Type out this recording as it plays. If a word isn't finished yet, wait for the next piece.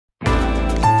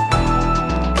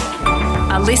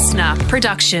listener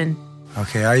production.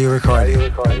 Okay, are you recording?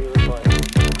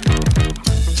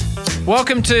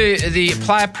 Welcome to the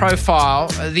Player Profile.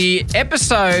 The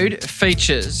episode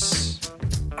features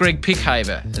Greg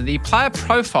Pickhaver. The Player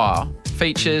Profile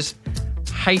features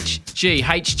HG.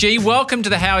 HG, welcome to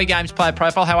the Howie Games Player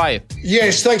Profile. How are you?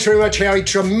 Yes, thanks very much, Howie.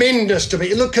 Tremendous to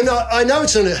be. Look, I know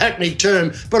it's a hackneyed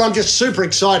term, but I'm just super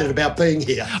excited about being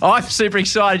here. I'm super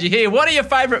excited you're here. What are your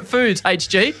favourite foods,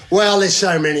 HG? Well, there's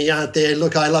so many, aren't there?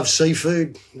 Look, I love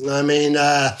seafood. I mean,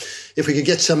 if we could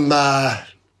get some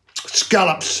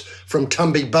scallops from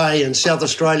Tumby Bay in South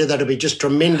Australia, that'd be just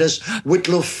tremendous.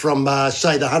 Whitloaf from,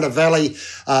 say, the Hunter Valley,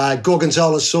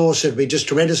 gorgonzola sauce, it'd be just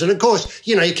tremendous. And, of course,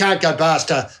 you know, you can't go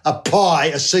past a pie,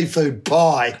 a seafood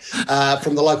pie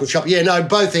from the local shop. Yeah, no,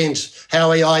 both ends,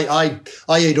 Howie, I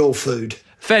eat all food.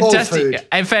 Fantastic.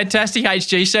 And fantastic,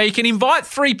 HG. So you can invite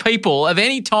 3 people of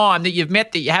any time that you've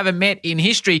met that you haven't met in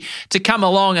history to come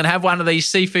along and have one of these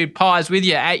seafood pies with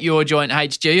you at your joint,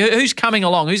 HG. Who's coming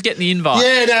along? Who's getting the invite?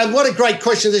 Yeah, no, what a great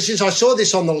question this is. I saw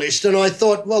this on the list and I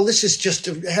thought, well, this is just,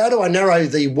 how do I narrow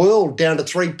the world down to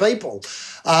 3 people?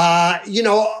 You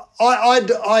know,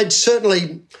 I'd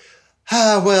certainly...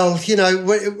 well, you know,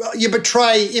 you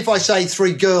betray, if I say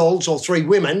 3 girls or 3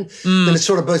 women, then it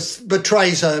sort of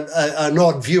betrays an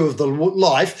odd view of the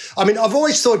life. I mean, I've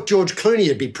always thought George Clooney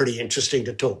would be pretty interesting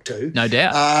to talk to. No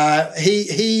doubt.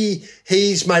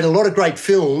 He's made a lot of great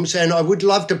films, and I would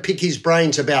love to pick his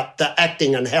brains about the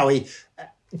acting and how he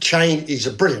changed. He's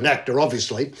a brilliant actor,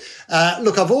 obviously.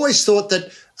 Look, I've always thought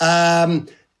that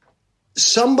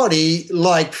somebody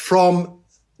like from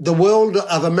the world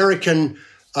of American...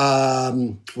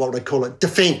 what would I call it?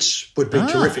 Defence would be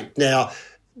terrific. Now,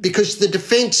 because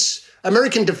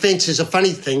American defence is a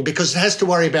funny thing because it has to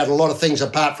worry about a lot of things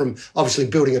apart from obviously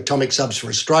building atomic subs for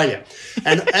Australia.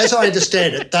 And as I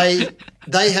understand it,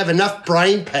 they have enough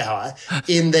brain power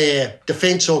in their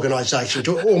defence organisation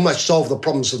to almost solve the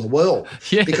problems of the world.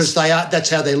 Yes. Because that's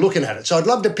how they're looking at it. So I'd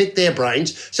love to pick their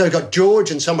brains. So we've got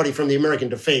George and somebody from the American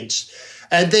Defence.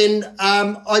 And then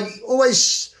I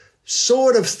always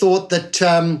sort of thought that,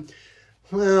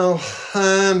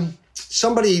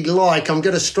 somebody like, I'm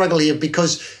going to struggle here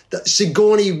because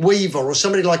Sigourney Weaver or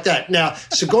somebody like that. Now,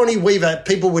 Sigourney Weaver,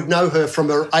 people would know her from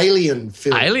her Alien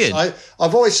films. Alien?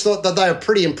 I've always thought that they were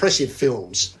pretty impressive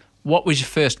films. What was your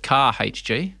first car,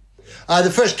 HG?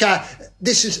 The first car,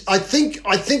 I think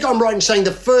I'm right in saying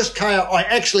the first car I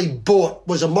actually bought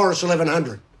was a Morris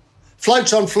 1100.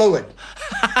 Floats on fluid.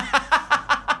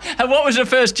 And what was your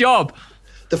first job?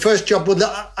 The first job,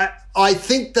 I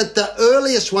think that the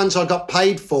earliest ones I got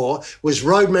paid for was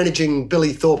road managing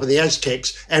Billy Thorpe and the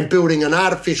Aztecs and building an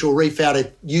artificial reef out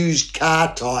of used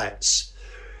car tyres.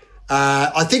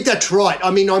 I think that's right.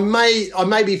 I mean, I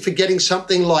may be forgetting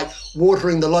something like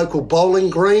watering the local bowling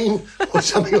green or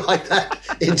something like that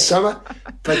in summer,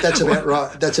 but that's about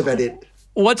right. That's about it.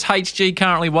 What's HG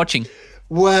currently watching?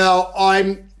 Well,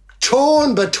 I'm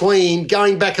torn between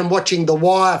going back and watching The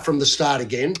Wire from the start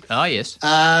again. Oh, yes.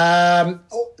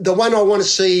 The one I want to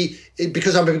see,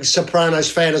 because I'm a big Sopranos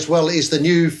fan as well, is the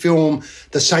new film,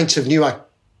 The Saints of Newark,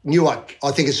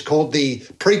 I think it's called, the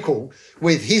prequel,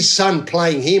 with his son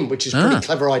playing him, which is a pretty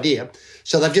clever idea.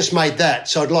 So they've just made that,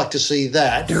 so I'd like to see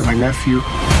that. You're my nephew.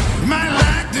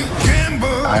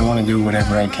 I want to do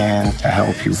whatever I can to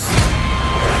help you.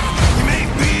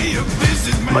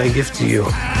 My gift to you.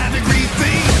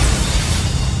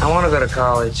 I want to go to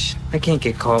college. I can't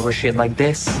get caught with shit like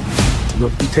this.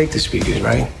 Look, you take the speakers,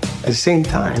 right? At the same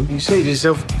time, you say to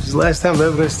yourself, this is the last time I'm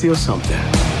ever going to steal something.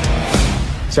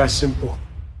 It's that simple.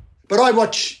 But I'm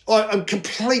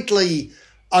completely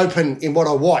open in what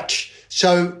I watch.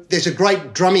 So there's a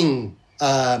great drumming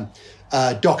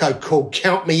doco called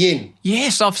Count Me In.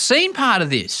 Yes, I've seen part of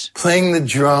this. Playing the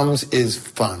drums is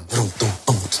fun.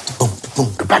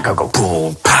 Tobacco go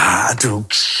boom, pa, boom,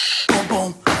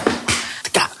 boom.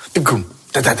 I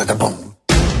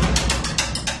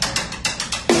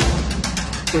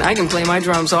can play my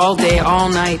drums all day, all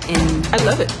night, and I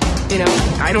love it. You know,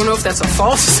 I don't know if that's a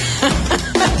false.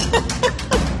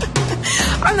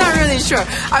 I'm not really sure.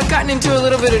 I've gotten into a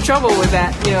little bit of trouble with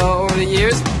that, you know, over the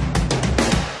years.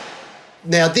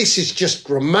 Now, this is just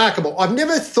remarkable. I've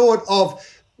never thought of...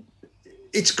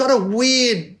 It's got a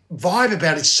weird vibe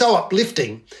about it. It's so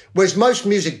uplifting, whereas most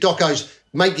music docos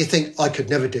make you think, I could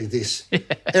never do this.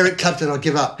 Eric Clapton, I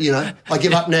give up, you know, I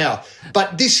give up now.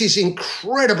 But this is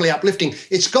incredibly uplifting.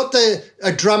 It's got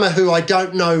a drummer who I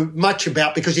don't know much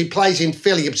about because he plays in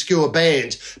fairly obscure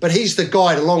bands, but he's the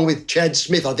guide along with Chad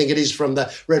Smith, I think it is, from the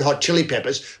Red Hot Chili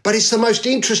Peppers. But it's the most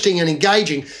interesting and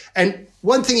engaging. And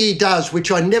one thing he does,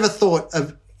 which I never thought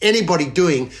of anybody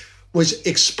doing, was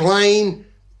explain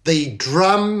the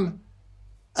drum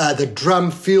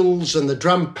fills and the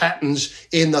drum patterns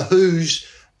in the Who's,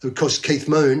 of course, Keith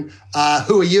Moon,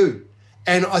 Who Are You?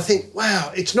 And I think,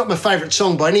 wow, it's not my favourite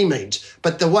song by any means,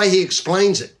 but the way he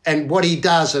explains it and what he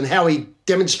does and how he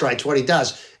demonstrates what he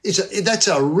does, that's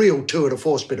a real tour de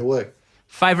force bit of work.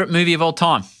 Favourite movie of all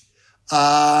time?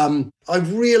 I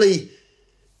really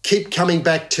keep coming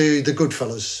back to The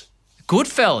Goodfellas.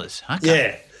 Goodfellas? Okay.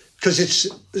 Yeah, because it's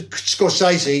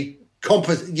Scorsese,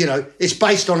 it's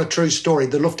based on a true story,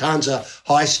 the Lufthansa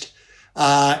heist.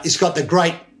 It's got the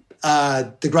great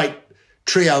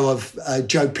trio of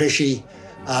Joe Pesci,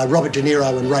 Robert De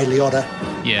Niro and Ray Liotta.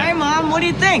 Yeah. Hey, Mom, what do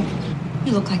you think?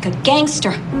 You look like a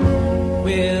gangster.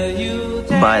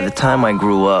 By the time I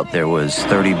grew up, there was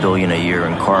 $30 billion a year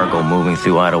in cargo moving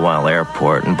through Idlewild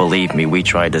Airport, and believe me, we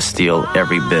tried to steal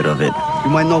every bit of it.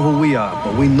 You might know who we are,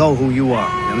 but we know who you are.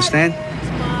 You understand?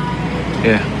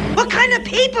 Yeah. What kind of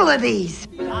people are these?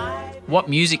 What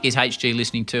music is HG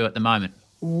listening to at the moment?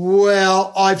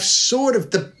 Well, I've sort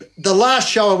of the last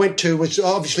show I went to was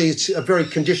obviously it's very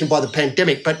conditioned by the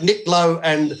pandemic, but Nick Lowe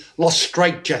and Lost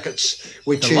Straitjackets,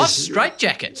 Lost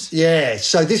Straitjackets. Yeah,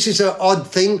 so this is an odd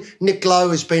thing. Nick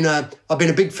Lowe I've been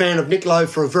a big fan of Nick Lowe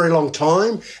for a very long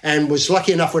time, and was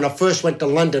lucky enough when I first went to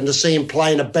London to see him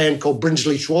play in a band called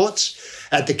Brinsley Schwartz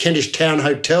at the Kentish Town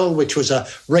Hotel, which was a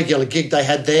regular gig they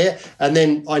had there. And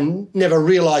then I never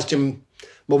realised in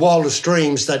my wildest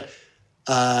dreams that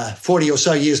 40 or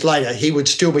so years later, he would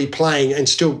still be playing and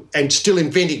still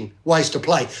inventing ways to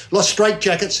play. Lost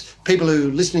Straitjackets, people who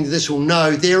are listening to this will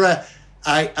know, they're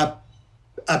a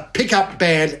pickup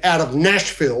band out of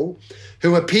Nashville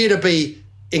who appear to be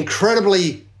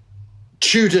incredibly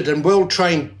tutored and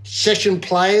well-trained session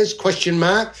players,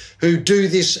 who do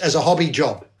this as a hobby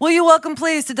job. Will you welcome,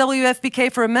 please, to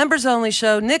WFPK for a members-only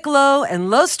show, Nick Lowe and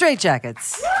Lost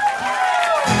Straitjackets.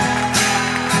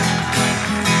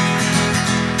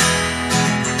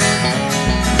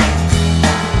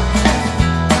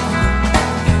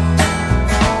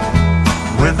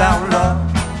 Without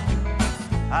love,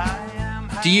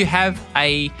 Do you have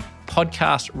a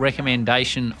podcast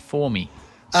recommendation for me?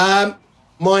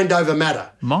 Mind Over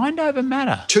Matter. Mind Over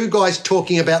Matter. Two guys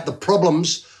talking about the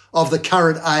problems of the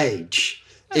current age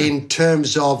in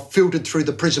terms of filtered through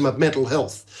the prism of mental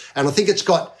health. And I think it's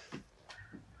got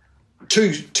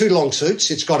two long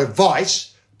suits. It's got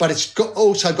advice, but it's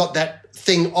also got that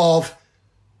thing of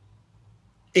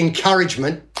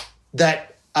encouragement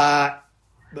that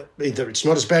either it's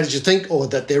not as bad as you think, or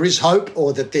that there is hope,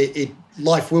 or that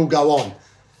life will go on.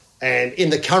 And in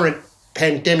the current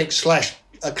pandemic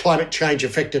 / climate change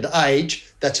affected age,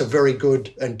 that's a very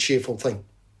good and cheerful thing.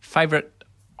 Favourite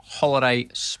holiday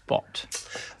spot?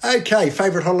 Okay,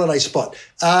 favourite holiday spot.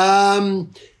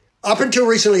 Up until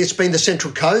recently, it's been the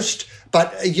Central Coast,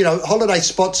 but, holiday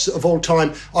spots of all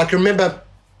time. I can remember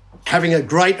having a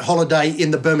great holiday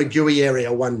in the Bermagui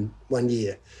area one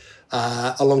year.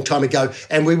 A long time ago,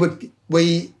 and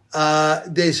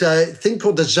there's a thing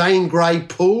called the Zane Grey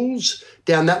Pools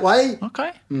down that way.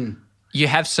 Okay. You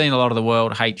have seen a lot of the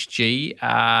world, HG.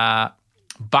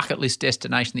 Bucket list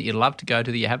destination that you'd love to go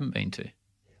to that you haven't been to?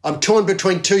 I'm torn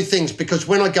between two things, because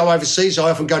when I go overseas, I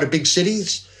often go to big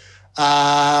cities,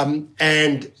 and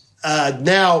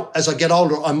now as I get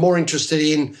older, I'm more interested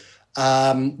in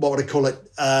what would I call it?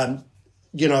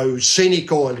 Scenic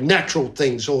or natural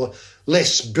things, or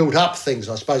less built-up things,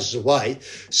 I suppose, is a way.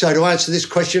 So to answer this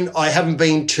question, I haven't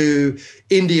been to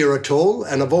India at all,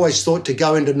 and I've always thought to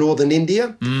go into northern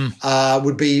India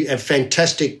would be a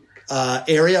fantastic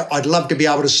area. I'd love to be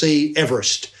able to see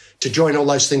Everest, to join all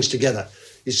those things together.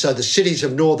 So the cities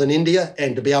of northern India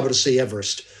and to be able to see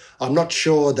Everest. I'm not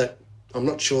sure that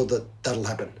that'll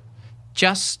happen.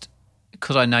 Just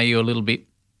because I know you a little bit,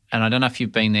 and I don't know if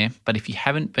you've been there, but if you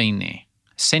haven't been there,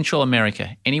 Central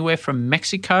America, anywhere from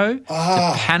Mexico to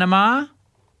Panama,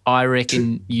 I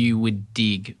reckon you would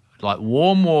dig. Like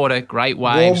warm water, great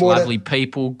waves, lovely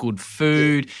people, good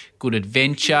food, good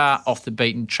adventure, off the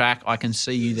beaten track. I can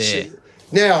see you there.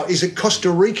 Now, is it Costa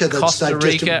Rica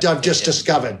that they've just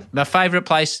discovered? My favourite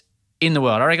place in the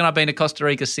world. I reckon I've been to Costa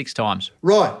Rica 6 times.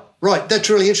 Right.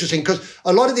 That's really interesting, because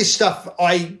a lot of this stuff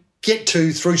I get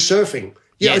to through surfing.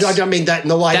 Yeah, yes. I don't mean that in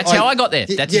the way. That's how I got there.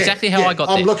 That's exactly how I got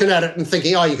there. I'm looking at it and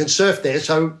thinking, you can surf there,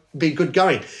 so be good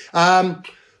going.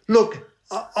 Look,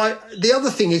 the other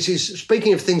thing is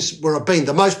speaking of things where I've been,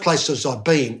 the most places I've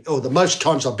been, or the most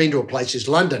times I've been to a place, is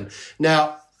London.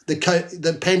 Now,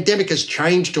 the pandemic has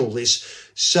changed all this,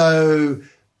 so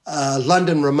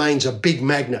London remains a big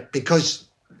magnet, because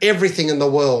everything in the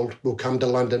world will come to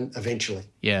London eventually.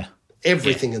 Yeah.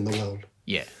 Everything in the world.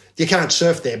 Yeah. you can't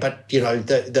surf there, but,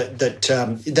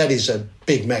 that is a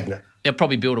big magnet. They'll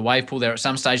probably build a wave pool there at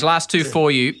some stage. Last two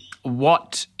for you.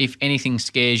 What, if anything,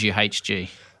 scares you, HG?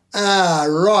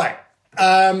 Right.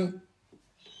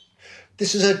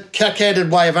 This is a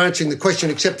cack-handed way of answering the question,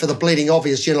 except for the bleeding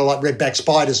obvious, like redback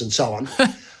spiders and so on.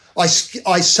 I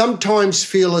sometimes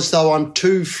feel as though I'm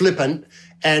too flippant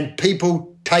and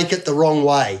people take it the wrong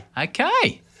way.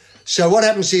 Okay. So what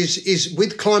happens is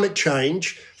with climate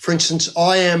change, for instance,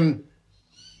 I am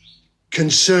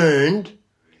concerned,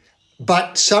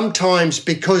 but sometimes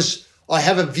because I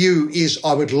have a view is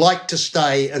I would like to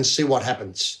stay and see what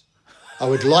happens. I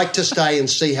would like to stay and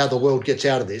see how the world gets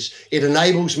out of this. It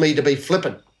enables me to be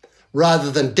flippant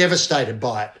rather than devastated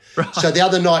by it. Right. So the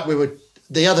other night we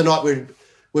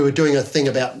were doing a thing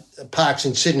about parks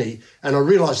in Sydney, and I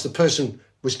realised the person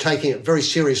was taking it very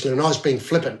seriously and I was being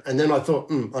flippant. And then I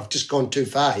thought, I've just gone too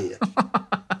far here.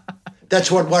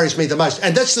 That's what worries me the most.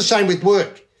 And that's the same with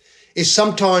work, is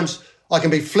sometimes I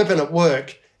can be flippant at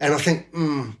work and I think,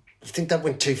 I think that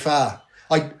went too far.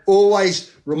 I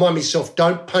always remind myself,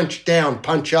 don't punch down,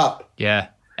 punch up. Yeah,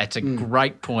 that's a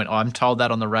great point. I'm told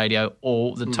that on the radio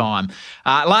all the time.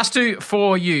 Last two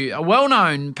for you. A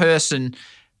well-known person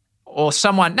or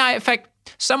someone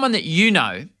that you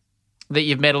know that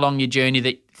you've met along your journey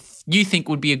that you think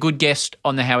would be a good guest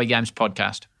on the Howie Games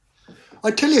podcast.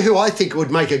 I tell you who I think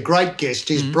would make a great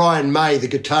guest is Brian May, the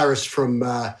guitarist from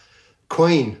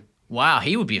Queen. Wow,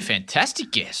 he would be a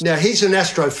fantastic guest. Now, he's an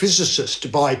astrophysicist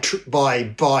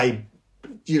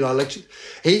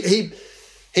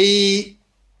he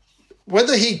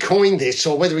whether he coined this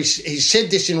or whether he said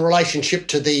this in relationship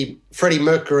to the Freddie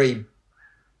Mercury,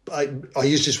 I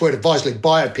use this word advisedly,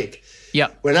 biopic. Yeah.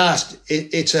 When asked,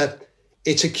 it's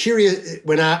a curious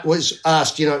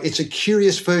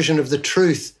version of the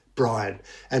truth, Brian.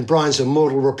 And Brian's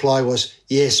immortal reply was,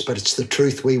 yes, but it's the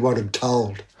truth we wanted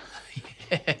told.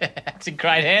 That's a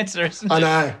great answer, isn't it?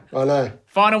 I know.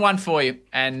 Final one for you,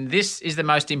 and this is the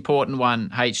most important one,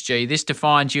 HG. This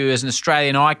defines you as an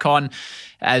Australian icon,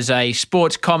 as a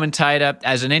sports commentator,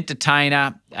 as an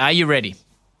entertainer. Are you ready?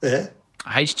 Yeah.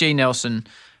 HG Nelson,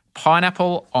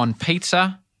 pineapple on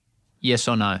pizza, yes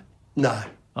or no? No.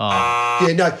 Oh.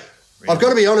 Yeah, no. Really? I've got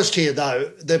to be honest here,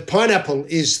 though. The pineapple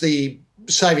is the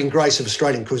saving grace of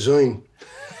Australian cuisine.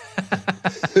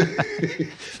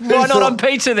 Why not on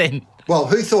pizza then? Well,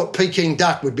 who thought Peking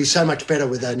duck would be so much better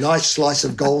with a nice slice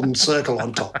of golden circle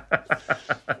on top?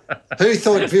 Who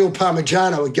thought veal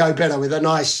parmigiano would go better with a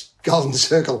nice golden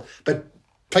circle? But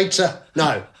pizza,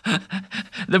 no.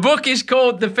 The book is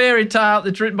called The Fairy Tale.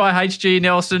 It's written by H.G.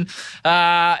 Nelson.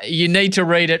 You need to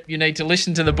read it. You need to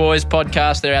listen to the boys'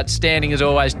 podcast. They're outstanding as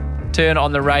always. Turn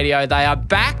on the radio. They are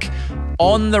back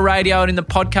on the radio and in the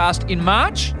podcast in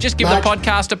March. Just give the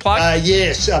podcast a plug.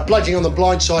 Yes, Bludging on the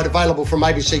Blind Side, available from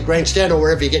ABC Grandstand or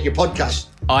wherever you get your podcast.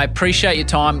 I appreciate your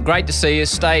time. Great to see you.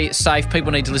 Stay safe.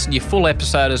 People need to listen to your full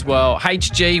episode as well.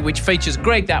 HG, which features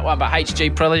Greg, that one, but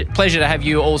HG, pleasure to have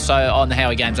you also on the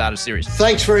Howie Games Artist Series.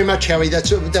 Thanks very much, Howie.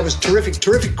 That was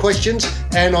terrific questions,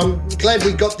 and I'm glad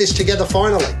we got this together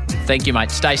finally. Thank you, mate.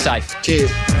 Stay safe.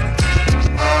 Cheers.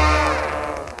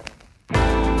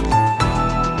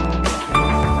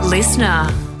 Listener.